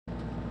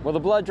Well, the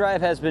blood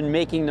drive has been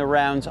making the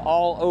rounds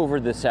all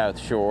over the South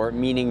Shore,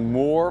 meaning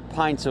more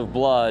pints of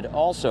blood,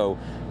 also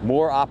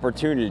more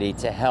opportunity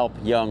to help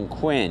young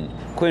Quinn.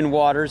 Quinn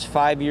Waters,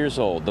 5 years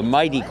old, the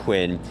mighty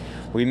Quinn.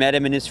 We met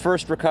him in his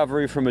first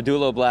recovery from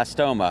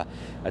medulloblastoma,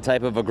 a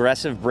type of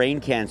aggressive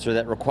brain cancer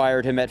that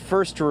required him at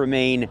first to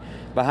remain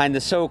behind the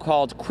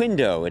so-called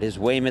Quindo at his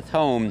Weymouth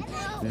home.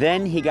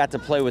 Then he got to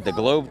play with the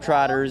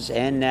Globetrotters,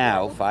 and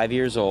now, 5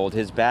 years old,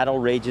 his battle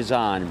rages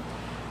on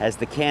as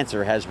the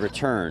cancer has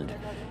returned.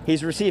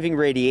 He's receiving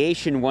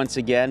radiation once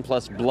again,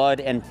 plus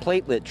blood and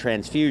platelet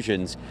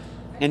transfusions.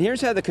 And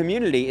here's how the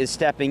community is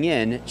stepping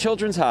in.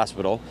 Children's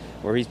Hospital,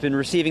 where he's been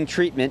receiving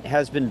treatment,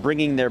 has been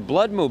bringing their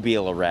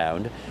bloodmobile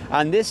around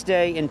on this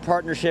day in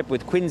partnership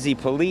with Quincy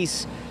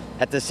Police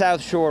at the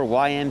South Shore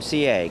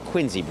YMCA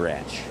Quincy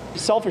branch.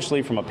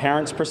 Selfishly, from a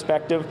parent's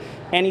perspective,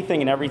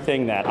 anything and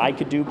everything that I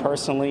could do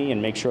personally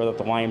and make sure that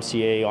the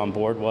YMCA on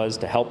board was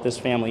to help this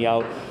family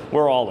out,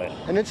 we're all in.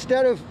 And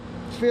instead of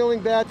feeling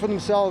bad for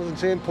themselves and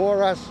saying,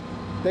 poor us,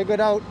 they got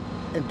out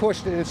and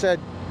pushed it and said,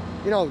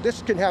 you know,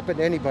 this can happen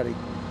to anybody.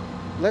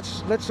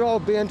 Let's all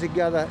band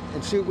together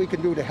and see what we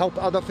can do to help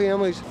other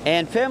families.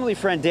 And family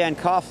friend Dan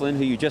Coughlin,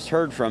 who you just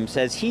heard from,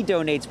 says he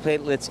donates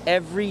platelets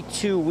every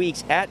 2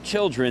 weeks at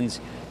Children's,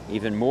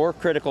 even more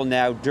critical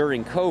now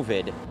during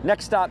COVID.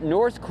 Next stop,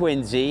 North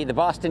Quincy. The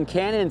Boston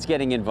Cannons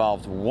getting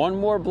involved. One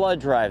more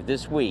blood drive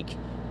this week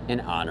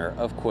in honor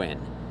of Quinn.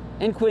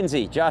 In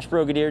Quincy, Josh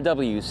Brogadier,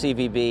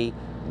 WCVB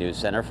News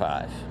Center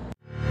 5.